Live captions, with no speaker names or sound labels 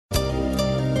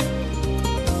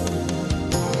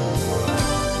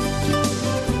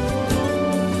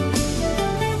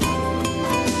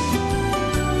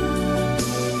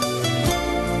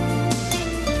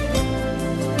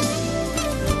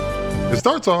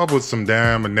starts off with some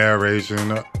damn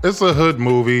narration. It's a hood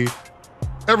movie.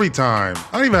 Every time.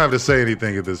 I don't even have to say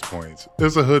anything at this point.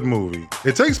 It's a hood movie.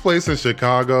 It takes place in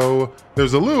Chicago.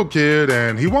 There's a little kid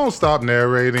and he won't stop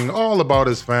narrating all about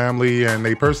his family and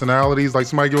their personalities like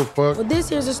somebody give a fuck. Well, this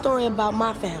here's a story about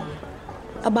my family.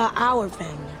 About our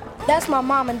family. That's my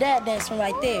mom and dad dancing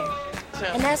right there.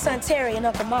 And that's Aunt Terry and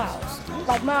Uncle Miles.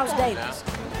 Like Miles Davis.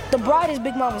 The bride is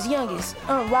Big Mama's youngest,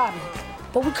 Aunt Robin.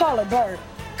 But we call her Bird,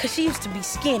 because she used to be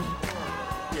skinny.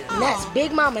 And that's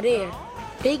Big Mama there.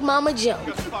 Big Mama Joe.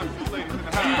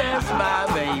 That's my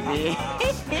baby.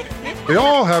 They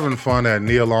all having fun at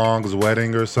Nia Long's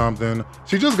wedding or something.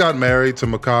 She just got married to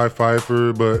Mekhi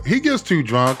Phifer, but he gets too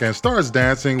drunk and starts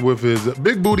dancing with his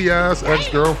big booty ass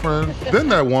ex-girlfriend. Then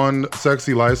that one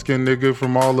sexy light-skinned nigga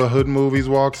from all the hood movies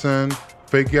walks in.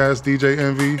 Fake ass DJ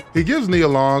Envy. He gives Nia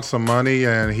Long some money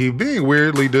and he being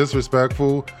weirdly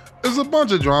disrespectful. There's a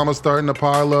bunch of drama starting to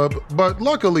pile up, but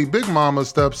luckily Big Mama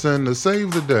steps in to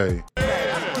save the day.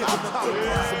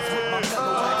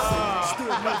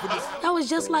 That was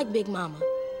just like Big Mama.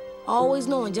 Always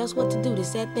knowing just what to do to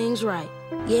set things right.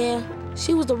 Yeah,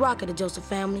 she was the rock of the Joseph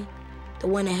family. The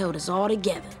one that held us all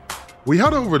together. We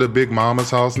head over to Big Mama's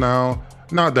house now.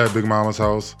 Not that Big Mama's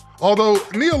house. Although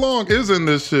Nia Long is in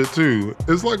this shit too.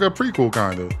 It's like a prequel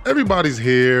kinda. Everybody's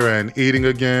here and eating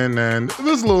again and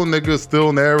this little nigga's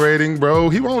still narrating, bro.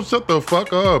 He won't shut the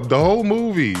fuck up the whole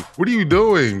movie. What are you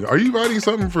doing? Are you writing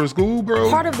something for school, bro?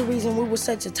 Part of the reason we were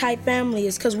such a tight family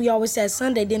is because we always had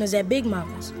Sunday dinners at Big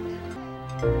Mama's.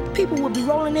 People would be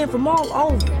rolling in from all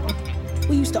over.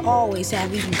 We used to always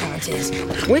have eating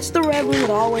contests, which the Reverend would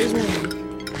always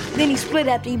win. Then he split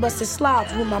after he busted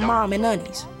slouch with my mom and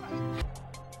aunties.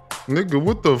 Nigga,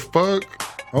 what the fuck?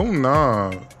 Oh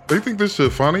nah. They think this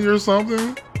shit funny or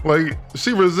something? Like,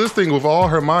 she resisting with all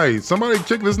her might. Somebody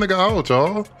kick this nigga out,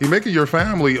 y'all. He making your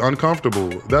family uncomfortable.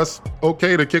 That's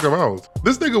okay to kick him out.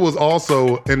 This nigga was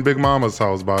also in Big Mama's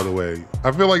house, by the way.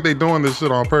 I feel like they doing this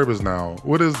shit on purpose now.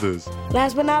 What is this?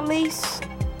 Last but not least,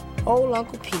 old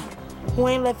Uncle Pete, who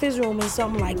ain't left his room in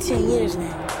something like 10 years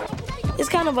now. It's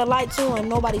kind of a light tour and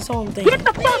nobody's home thing. Get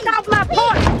the fuck off my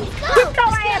porch! Get your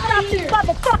ass off this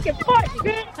motherfucking porch,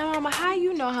 bitch! Now, Mama, how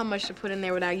you know how much to put in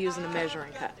there without using a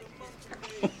measuring cup?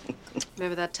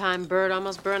 Remember that time Bird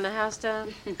almost burned the house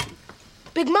down?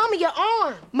 Big Mama, your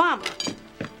arm! Mama,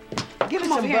 Give us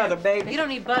some butter, baby. You don't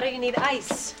need butter, you need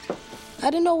ice. I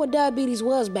didn't know what diabetes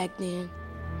was back then,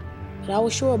 but I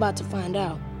was sure about to find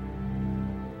out.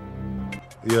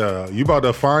 Yeah, you about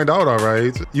to find out, all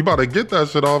right? You about to get that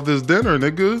shit off this dinner,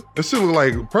 nigga. This shit look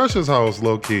like Precious house,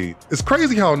 low-key. It's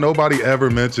crazy how nobody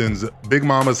ever mentions Big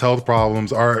Mama's health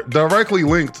problems are directly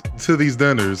linked to these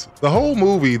dinners. The whole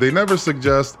movie, they never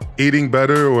suggest eating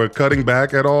better or cutting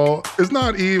back at all. It's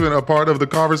not even a part of the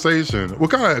conversation. What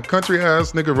kind of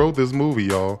country-ass nigga wrote this movie,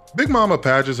 y'all? Big Mama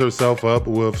patches herself up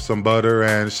with some butter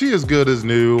and she is good as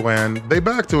new and they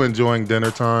back to enjoying dinner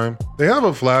time. They have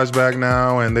a flashback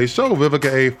now and they show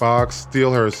Vivica A. Fox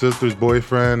steal her sister's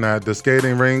boyfriend at the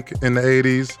skating rink in the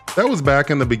 80s. That was back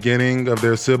in the beginning of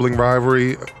their sibling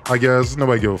rivalry. I guess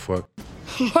nobody give a fuck.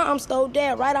 Mom stole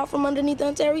Dad right out from underneath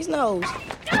Aunt Terry's nose.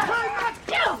 Don't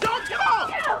get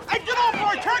off! Hey, get off,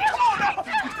 boy! Come on now!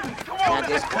 Come on! Now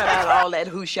just cut out all that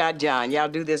Who Shot John. Y'all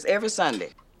do this every Sunday.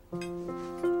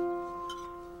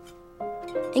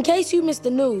 In case you missed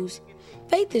the news,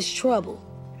 Faith is trouble.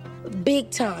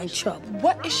 Big time trouble.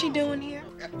 What is she doing here?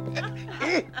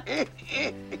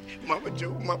 Mama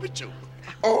Joe.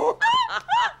 Oh,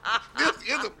 this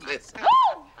is a blessing.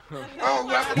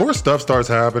 Oh, more stuff starts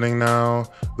happening now.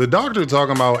 The doctor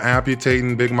talking about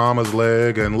amputating Big Mama's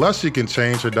leg unless she can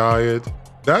change her diet.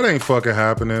 That ain't fucking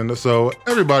happening, so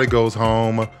everybody goes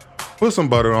home, put some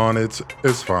butter on it,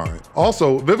 it's fine.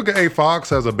 Also, Vivica A. Fox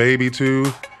has a baby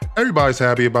too. Everybody's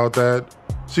happy about that.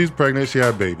 She's pregnant, she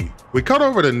had a baby. We cut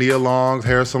over to Nia Long's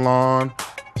hair salon.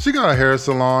 She got a hair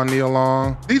salon, Nia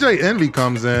Long. DJ Envy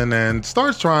comes in and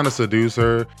starts trying to seduce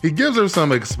her. He gives her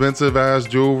some expensive ass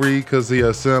jewelry cause he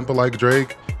a simp like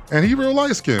Drake. And he real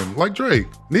light skinned like Drake.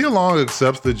 Nia Long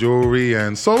accepts the jewelry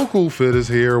and So Cool Fit is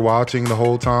here watching the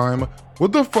whole time.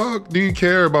 What the fuck do you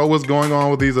care about what's going on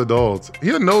with these adults?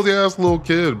 He a nosy ass little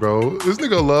kid, bro. This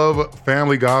nigga love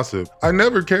family gossip. I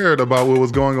never cared about what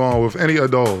was going on with any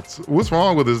adults. What's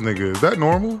wrong with this nigga? Is that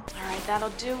normal? All right, that'll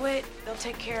do it. They'll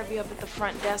take care of you up at the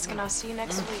front desk, and I'll see you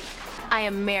next week. I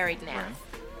am married now.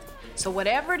 So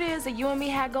whatever it is that you and me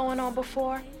had going on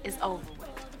before is over with.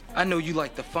 I know you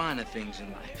like the finer things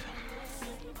in life.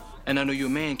 And I know your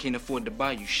man can't afford to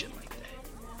buy you shit like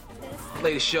that.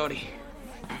 Later, shorty.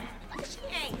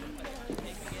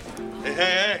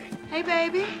 Hey. Hey,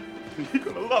 baby. You're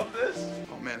gonna love this.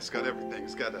 Oh man, it's got everything.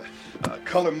 It's got a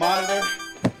color monitor,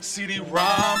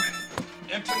 CD-ROM,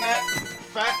 internet,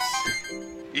 fax,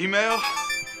 email.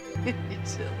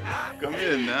 Come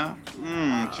in now.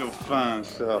 It's your fine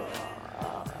self.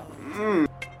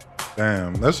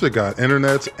 Damn, that shit got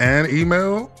internet and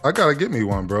email? I gotta get me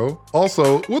one, bro.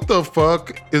 Also, what the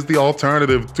fuck is the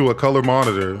alternative to a color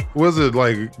monitor? Was it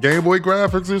like Game Boy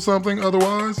graphics or something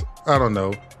otherwise? I don't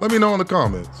know. Let me know in the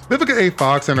comments. Vivica A.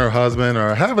 Fox and her husband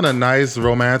are having a nice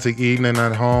romantic evening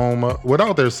at home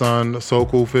without their son,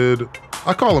 Sokol Fid.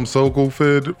 I call him Sokol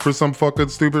Fid for some fucking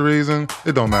stupid reason.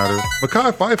 It don't matter.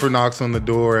 Mekhi Phifer knocks on the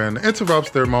door and interrupts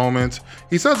their moment.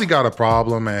 He says he got a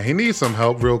problem and he needs some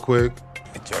help real quick.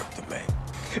 I jerked him, man.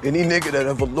 Any nigga that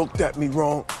ever looked at me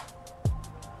wrong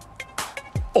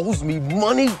owes me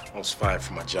money. I was fired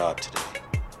from my job today.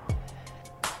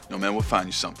 No, man, we'll find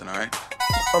you something, all right?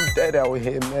 I'm dead out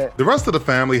here, man. The rest of the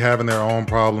family having their own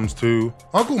problems too.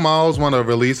 Uncle Miles want to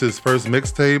release his first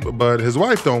mixtape, but his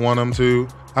wife don't want him to.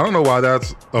 I don't know why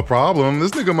that's a problem.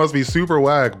 This nigga must be super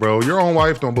whack, bro. Your own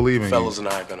wife don't believe in Fellas you.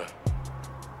 and I are gonna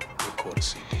record a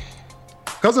CD.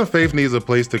 Cousin Faith needs a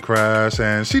place to crash,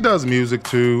 and she does music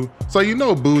too. So you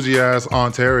know bougie ass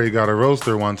Aunt Terry got a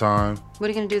roaster one time. What are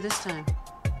you gonna do this time?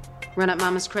 Run up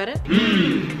Mama's credit?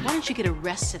 Why don't you get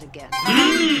arrested again?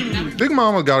 Big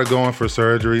Mama got to go in for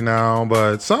surgery now,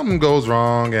 but something goes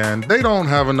wrong and they don't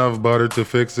have enough butter to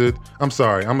fix it. I'm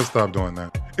sorry, I'm gonna stop doing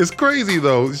that. It's crazy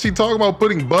though. She talking about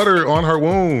putting butter on her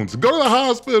wounds. Go to the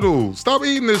hospital. Stop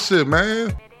eating this shit,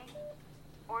 man.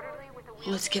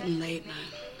 Well, it's getting late, man.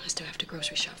 I still have to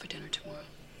grocery shop for dinner tomorrow.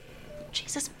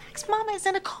 Jesus, Max, Mama is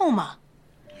in a coma.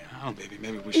 Oh, baby,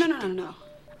 maybe we should... No.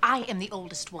 I am the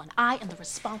oldest one. I am the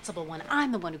responsible one.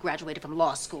 I'm the one who graduated from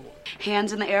law school.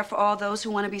 Hands in the air for all those who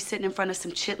want to be sitting in front of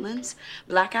some chitlins,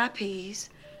 black-eyed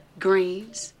peas,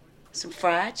 greens, some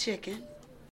fried chicken.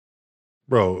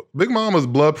 Bro, Big Mama's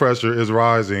blood pressure is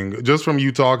rising just from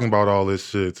you talking about all this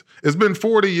shit. It's been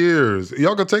 40 years.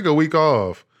 Y'all could take a week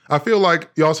off. I feel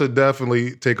like y'all should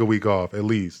definitely take a week off, at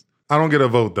least. I don't get a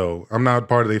vote though. I'm not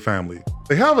part of their family.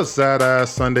 They have a sad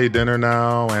ass Sunday dinner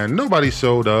now and nobody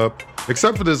showed up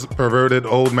except for this perverted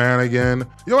old man again.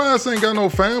 Your ass ain't got no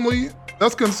family?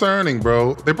 That's concerning,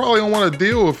 bro. They probably don't want to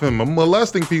deal with him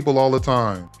molesting people all the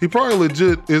time. He probably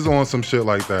legit is on some shit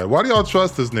like that. Why do y'all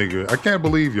trust this nigga? I can't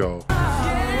believe y'all.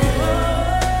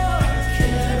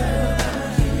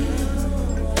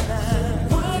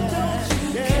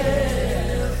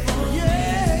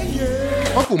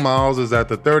 Uncle Miles is at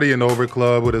the 30 and over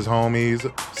club with his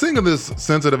homies, singing this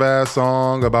sensitive ass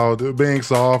song about being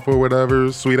soft or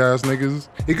whatever, sweet ass niggas.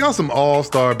 He got some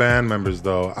all-star band members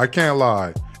though, I can't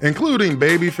lie, including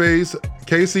Babyface,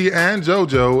 Casey and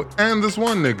JoJo, and this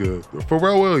one nigga,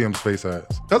 Pharrell Williams face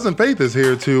ass. Cousin Faith is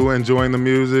here too, enjoying the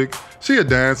music. She a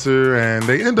dancer and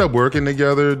they end up working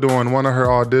together during one of her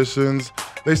auditions.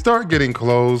 They start getting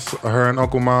close, her and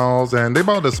Uncle Miles, and they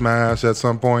about to smash at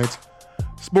some point.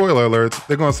 Spoiler alert,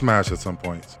 they're gonna smash at some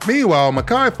point. Meanwhile,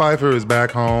 Mekhi Phifer is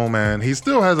back home and he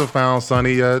still hasn't found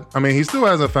Sonny yet. He still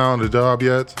hasn't found a job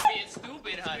yet. Being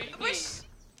stupid, honey.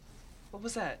 What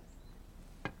was that?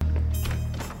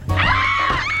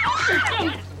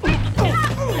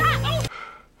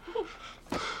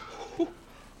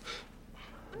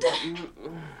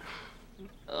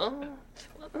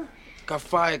 Got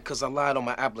fired because I lied on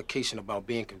my application about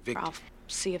being convicted. I'll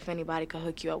see if anybody can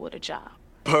hook you up with a job.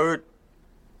 Bird,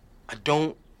 I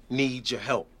don't need your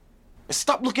help. And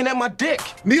stop looking at my dick.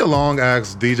 Nia Long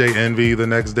asks DJ Envy the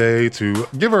next day to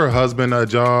give her husband a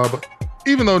job,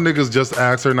 even though niggas just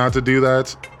asked her not to do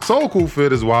that. Sokol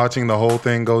Fid is watching the whole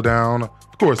thing go down.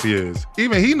 Of course he is.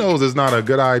 Even he knows it's not a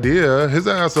good idea. His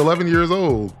ass 11 years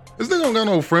old. This nigga don't got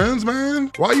no friends, man.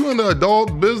 Why you in the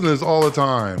adult business all the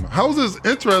time? How is this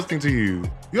interesting to you?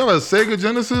 You have a Sega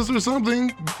Genesis or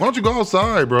something? Why don't you go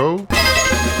outside, bro?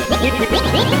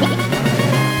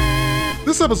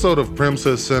 This episode of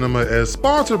Princess Cinema is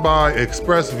sponsored by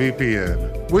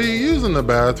ExpressVPN. When you're using the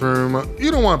bathroom, you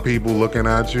don't want people looking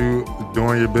at you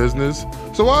doing your business.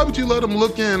 So why would you let them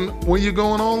look in when you're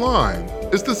going online?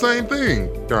 It's the same thing,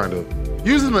 kind of.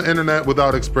 Using the internet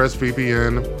without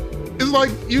ExpressVPN is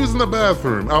like using the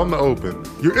bathroom out in the open.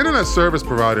 Your internet service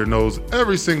provider knows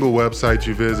every single website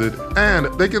you visit, and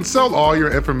they can sell all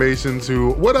your information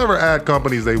to whatever ad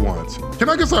companies they want. Can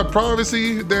I get some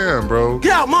privacy? Damn, bro.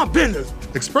 Get out my business!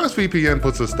 ExpressVPN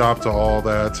puts a stop to all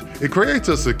that. It creates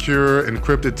a secure,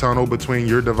 encrypted tunnel between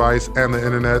your device and the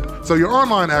internet, so your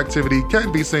online activity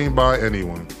can't be seen by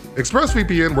anyone.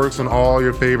 ExpressVPN works on all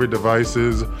your favorite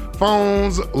devices,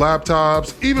 phones,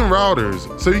 laptops, even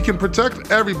routers, so you can protect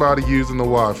everybody using the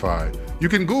Wi-Fi. You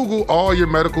can Google all your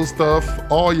medical stuff,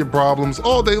 all your problems,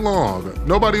 all day long.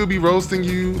 Nobody will be roasting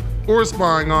you or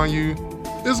spying on you.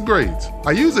 It's great. I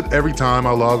use it every time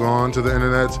I log on to the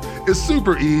internet. It's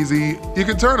super easy. You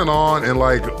can turn it on in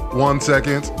like 1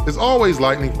 second. It's always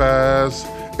lightning fast.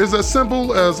 It's as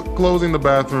simple as closing the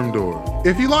bathroom door.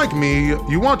 If you like me,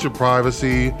 you want your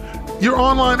privacy, your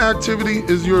online activity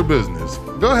is your business.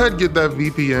 Go ahead and get that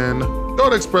VPN. Go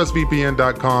to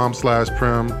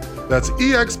expressvpn.com/prim. That's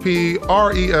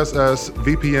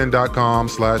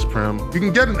expressvpn.com/prim. You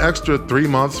can get an extra 3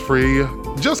 months free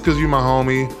just because you're my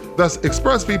homie. That's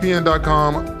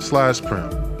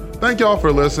expressvpn.com/prim. Thank y'all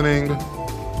for listening.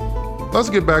 Let's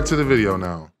get back to the video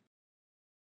now.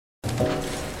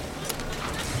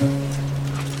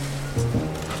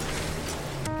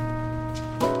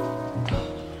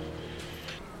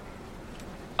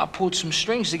 I pulled some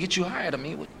strings to get you hired. I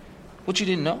mean, what you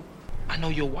didn't know? I know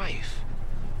your wife,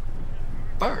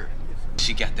 Bird.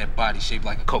 She got that body shaped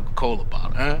like a Coca-Cola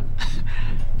bottle, huh?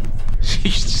 She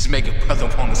used to just make a brother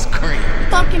want to scream.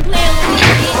 Fucking playing with me,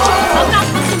 bitch. I'm not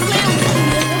fucking playing with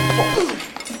you,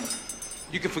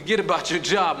 nigga. You can forget about your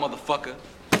job, motherfucker.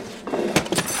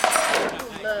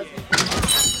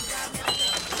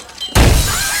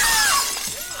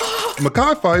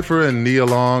 Mekhi Phifer and Nia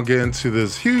Long get into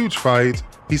this huge fight.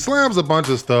 He slams a bunch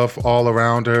of stuff all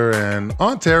around her, and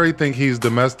Aunt Terry thinks he's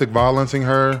domestic violencing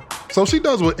her. So she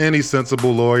does what any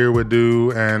sensible lawyer would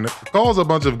do and calls a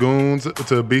bunch of goons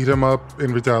to beat him up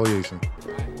in retaliation.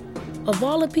 Of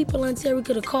all the people Aunt Terry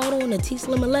could have called on to teach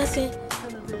Slim a lesson,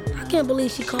 I can't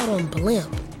believe she called on Blimp.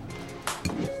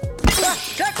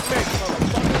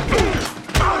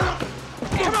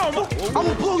 I'm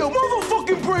gonna blow your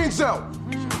motherfucking brains out!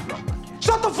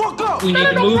 Shut the fuck up! We need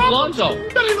to move Lonzo.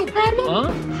 That ain't no problem!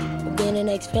 Huh? Being an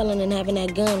ex-felon and having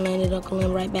that gun landed Uncle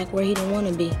Lem right back where he didn't want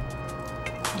to be.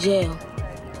 Jail.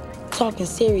 Talking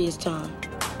serious time.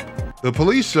 The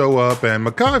police show up and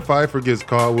Mekhi Phifer gets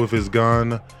caught with his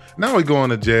gun. Now he's going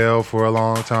to jail for a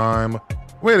long time.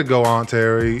 Way to go, Aunt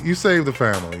Terry. You saved the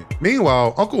family.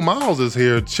 Meanwhile, Uncle Miles is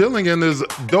here chilling in this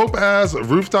dope-ass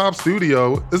rooftop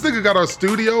studio. This nigga got a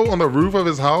studio on the roof of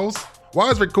his house? Why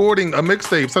is recording a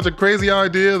mixtape such a crazy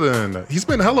idea then? He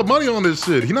spent hella money on this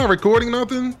shit. He not recording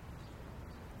nothing?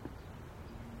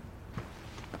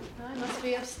 I must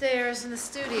be upstairs in the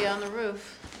studio on the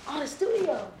roof. Oh, the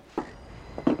studio.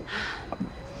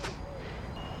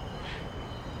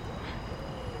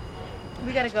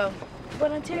 We gotta go.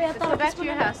 But Aunt Terry, I thought Go back to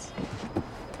your house.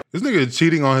 This nigga is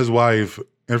cheating on his wife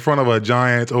in front of a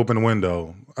giant open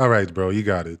window. All right, bro, you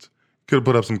got it. Could've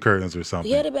put up some curtains or something.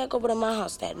 We headed back over to my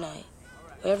house that night,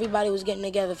 where everybody was getting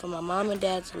together for my mom and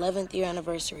dad's 11th year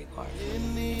anniversary party.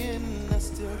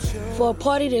 For a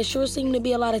party, there sure seemed to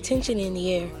be a lot of tension in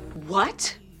the air.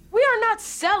 What? We are not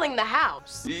selling the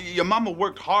house. Your mama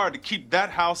worked hard to keep that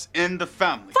house in the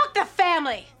family. Fuck the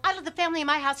family! I let the family in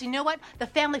my house. You know what? The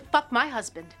family fucked my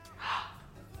husband.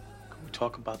 Can we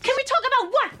talk about this? Can we talk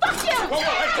about what? Fuck you! Whoa,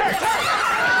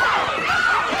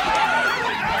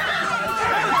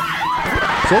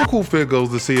 hey, So Cool Fit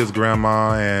goes to see his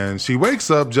grandma and she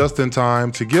wakes up just in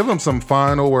time to give him some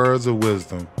final words of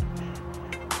wisdom.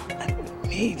 I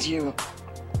need you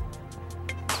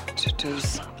to do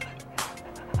something.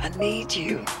 I need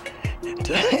you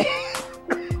to...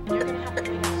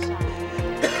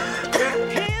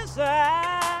 His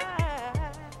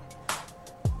eye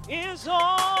is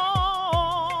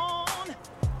on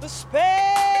the space.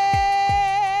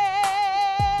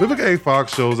 Vivica A.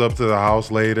 Fox shows up to the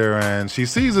house later and she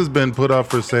sees it's been put up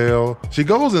for sale. She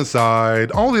goes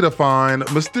inside only to find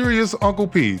mysterious Uncle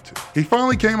Pete. He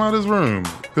finally came out his room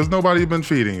because nobody had been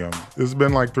feeding him. It's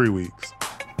been like 3 weeks.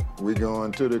 We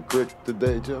going to the creek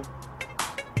today, Joe?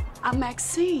 I'm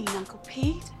Maxine, Uncle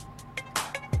Pete.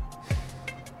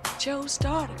 Joe's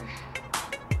daughter.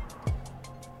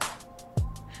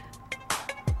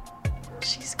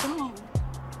 She's gone.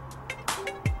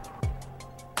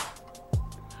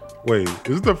 Wait, is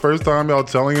this the first time y'all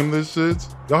telling him this shit?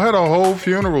 Y'all had a whole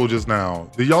funeral just now.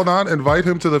 Did y'all not invite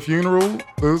him to the funeral?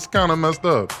 It's kind of messed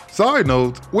up. Side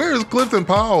note, where is Clifton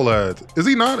Powell at? Is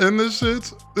he not in this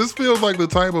shit? This feels like the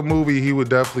type of movie he would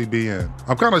definitely be in.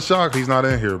 I'm kind of shocked he's not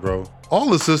in here, bro. All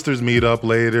the sisters meet up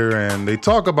later and they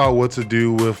talk about what to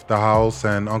do with the house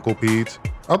and Uncle Pete.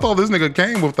 I thought this nigga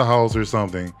came with the house or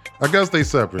something. I guess they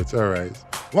separate, all right.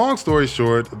 Long story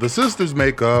short, the sisters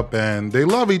make up and they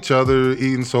love each other,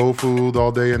 eating soul food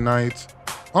all day and night.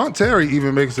 Aunt Terry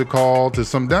even makes a call to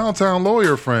some downtown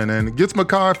lawyer friend and gets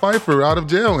Mekhi Phifer out of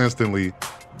jail instantly.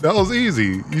 That was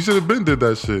easy. You should have been did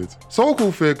that shit. Soul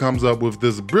Cool Fit comes up with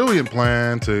this brilliant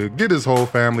plan to get his whole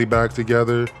family back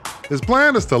together. His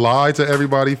plan is to lie to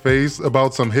everybody's face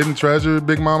about some hidden treasure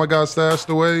Big Mama got stashed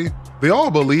away. They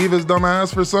all believe his dumb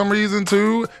ass for some reason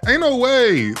too. Ain't no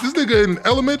way. This nigga in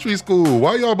elementary school.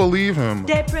 Why y'all believe him?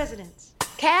 Dead presidents.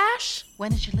 Cash?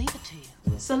 When did she leave it to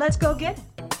you? So let's go get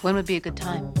it. When would be a good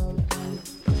time?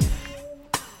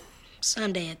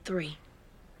 Sunday at 3.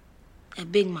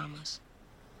 At Big Mama's.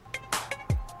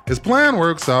 His plan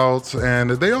works out, and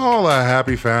they all a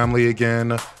happy family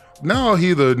again. Now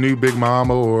he the new Big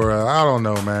Mama, or I don't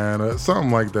know, man,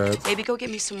 something like that. Baby, go get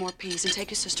me some more peas and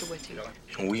take your sister with you.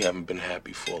 And we haven't been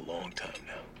happy for a long time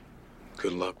now.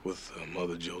 Good luck with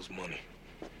Mother Joe's money.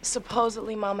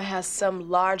 Supposedly, Mama has some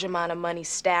large amount of money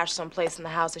stashed someplace in the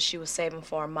house that she was saving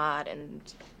for Ahmad, and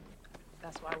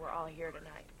that's why we're all here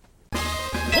tonight.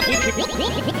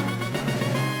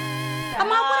 Ahmad,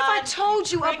 what if I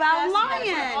told you about lying?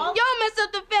 Y'all messed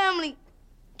up the family.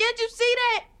 Can't you see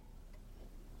that?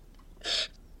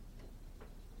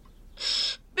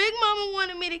 Big Mama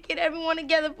wanted me to get everyone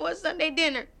together for a Sunday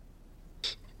dinner.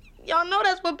 Y'all know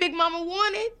that's what Big Mama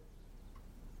wanted.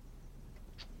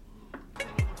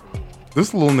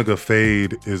 This little nigga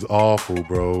Fade is awful,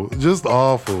 bro. Just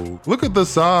awful. Look at the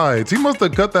sides. He must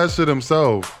have cut that shit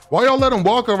himself. Why y'all let him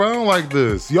walk around like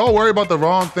this? Y'all worry about the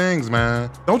wrong things, man.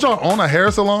 Don't y'all own a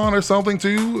hair salon or something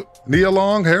too? Nia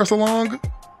Long hair salon?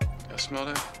 Y'all smell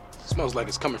that? It smells like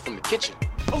it's coming from the kitchen.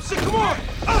 Oh shit, come on!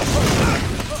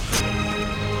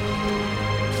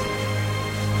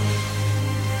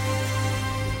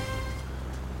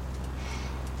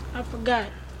 I forgot.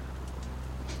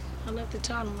 I left the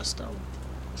towel on the stove.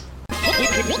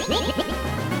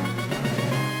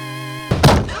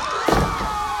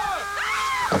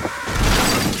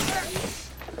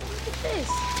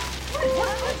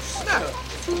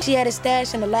 She had a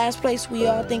stash in the last place we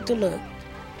all think to look.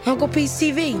 Uncle Pete's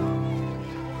TV.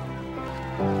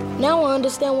 Now I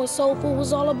understand what Soul Food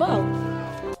was all about.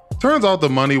 Turns out the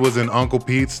money was in Uncle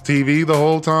Pete's TV the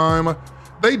whole time.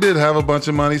 They did have a bunch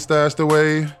of money stashed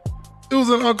away. It was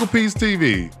in Uncle Pete's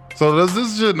TV. So does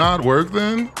this shit not work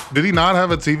then? Did he not have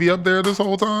a TV up there this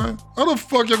whole time? How the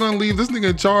fuck y'all gonna leave this nigga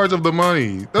in charge of the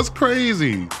money? That's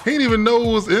crazy. He didn't even know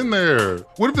what was in there.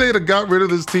 What if they'd have got rid of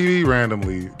this TV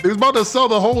randomly? They was about to sell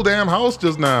the whole damn house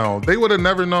just now. They would have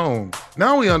never known.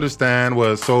 Now we understand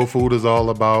what Soul Food is all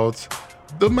about.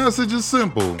 The message is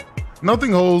simple.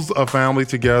 Nothing holds a family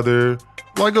together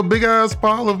like a big ass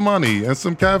pile of money and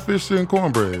some catfish and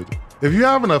cornbread. If you're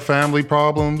having a family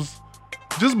problems,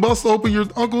 just bust open your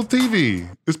uncle's TV.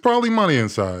 It's probably money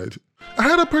inside. I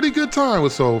had a pretty good time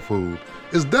with Soul Food.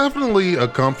 It's definitely a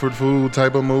comfort food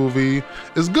type of movie.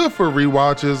 It's good for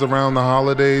rewatches around the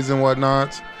holidays and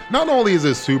whatnot. Not only is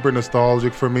it super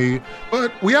nostalgic for me,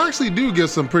 but we actually do get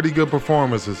some pretty good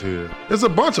performances here. There's a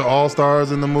bunch of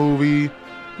all-stars in the movie.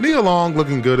 Nia Long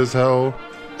looking good as hell.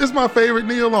 It's my favorite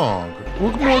Nia Long.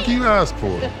 What more can you ask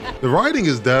for? The writing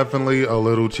is definitely a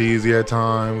little cheesy at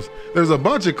times. There's a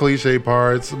bunch of cliche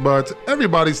parts, but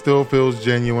everybody still feels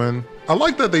genuine. I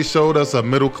like that they showed us a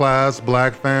middle-class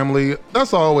black family.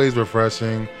 That's always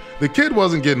refreshing. The kid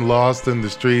wasn't getting lost in the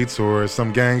streets or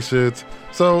some gang shit,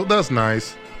 so that's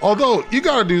nice. Although, you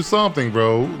gotta do something,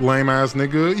 bro, lame ass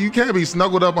nigga. You can't be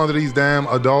snuggled up under these damn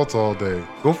adults all day.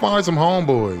 Go find some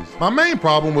homeboys. My main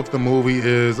problem with the movie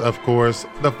is, of course,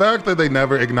 the fact that they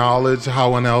never acknowledged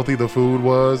how unhealthy the food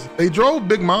was. They drove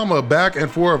Big Mama back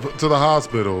and forth to the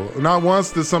hospital. Not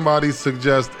once did somebody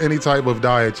suggest any type of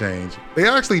diet change. They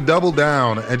actually doubled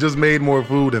down and just made more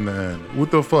food in the end.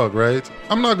 What the fuck, right?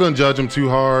 I'm not gonna judge them too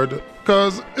hard,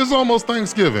 cause it's almost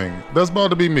Thanksgiving. That's about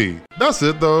to be me. That's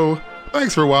it though.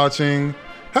 Thanks for watching.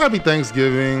 Happy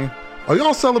Thanksgiving. Are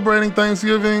y'all celebrating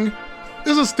Thanksgiving?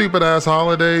 It's a stupid ass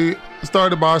holiday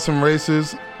started by some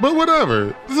racists, but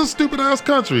whatever. This is a stupid ass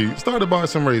country started by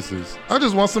some racists. I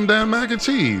just want some damn mac and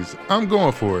cheese. I'm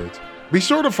going for it. Be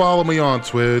sure to follow me on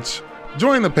Twitch,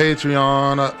 join the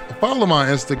Patreon, follow my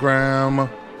Instagram,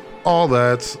 all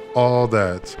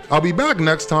that. I'll be back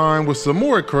next time with some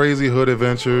more crazy hood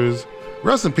adventures.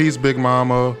 Rest in peace, Big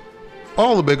Mama.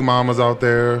 All the Big Mamas out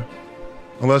there.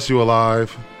 Unless you're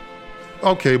alive.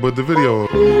 Okay, but the video...